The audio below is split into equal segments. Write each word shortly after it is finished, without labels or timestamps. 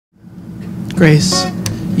Grace,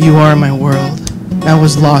 you are my world. I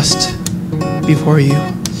was lost before you,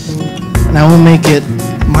 and I will make it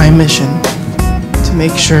my mission to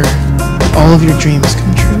make sure all of your dreams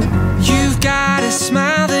come true. You've got a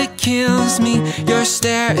smile that kills me. Your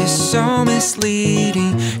stare is so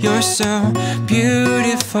misleading. You're so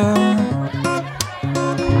beautiful.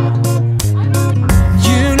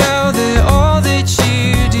 You know that all that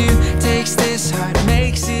you do takes this heart,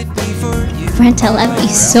 makes it be for you. Brent, I love you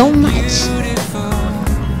so much,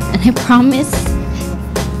 and I promise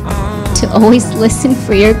to always listen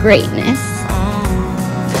for your greatness,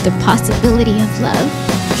 for the possibility of love.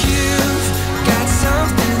 You've got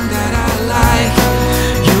something that I like.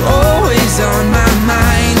 You're always on my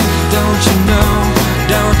mind. Don't you know?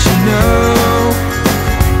 Don't you know?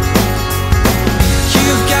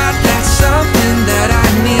 You've got that something that I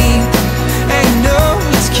need. And you know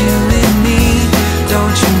it's killing me.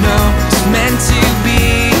 Don't you know it's meant to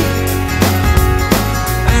be?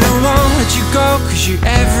 And I won't let you go, 'cause you're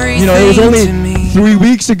everything. You know, it was only to me. 3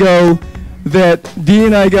 weeks ago that Dee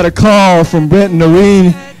and I got a call from Brent and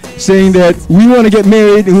Norene saying that we want to get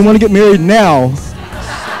married, and we want to get married now.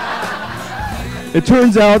 It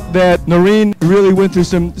turns out that Norene really went through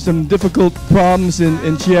some difficult problems,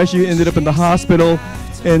 and she actually ended up in the hospital.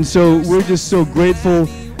 And so we're just so grateful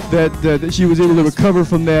that she was able to recover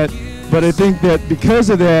from that. But I think that because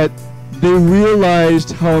of that, they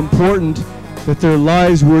realized how important that their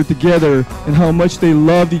lives were together and how much they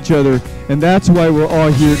loved each other. And that's why we're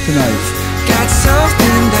all here tonight. Got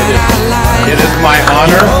something that I like. It is my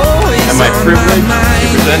honor and my privilege to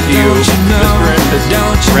present to you Mr. and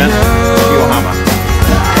Mrs. Brent Yohama.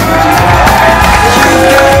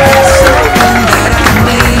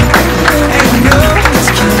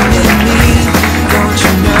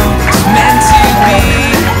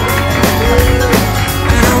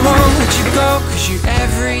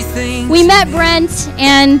 We met Brent,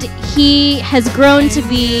 and he has grown to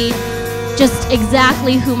be just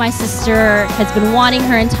exactly who my sister has been wanting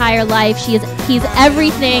her entire life. He's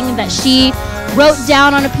everything that she wrote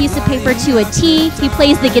down on a piece of paper to a T. He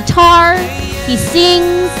plays the guitar, he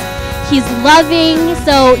sings, he's loving,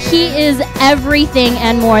 so he is everything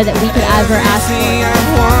and more that we could ever ask for.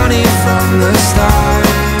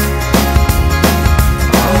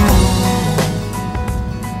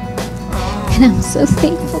 And I'm so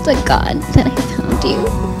thankful to God that I found you.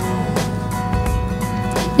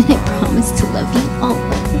 And I promise to love you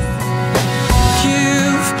always.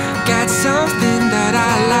 You've got something that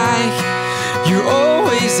I like. You're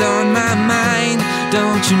always on my mind.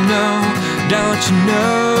 Don't you know? Don't you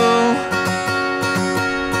know?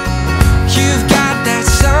 You've got that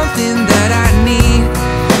something that I need.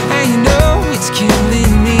 And you know it's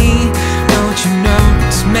killing me. Don't you know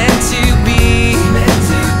it's meant to be?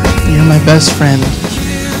 You're my best friend,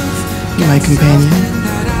 you're my companion,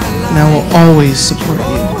 and I will always support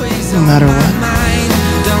you, no matter what.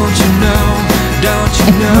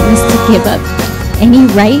 I promise to give up any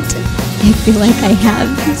right I feel like I have,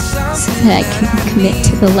 so that I can commit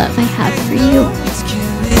to the love I have for you.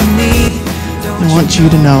 I want you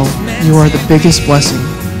to know you are the biggest blessing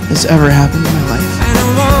that's ever happened in my life. I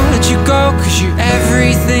won't let you go, 'cause you're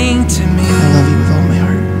everything to me. I love you with all my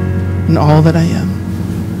heart, and all that I am.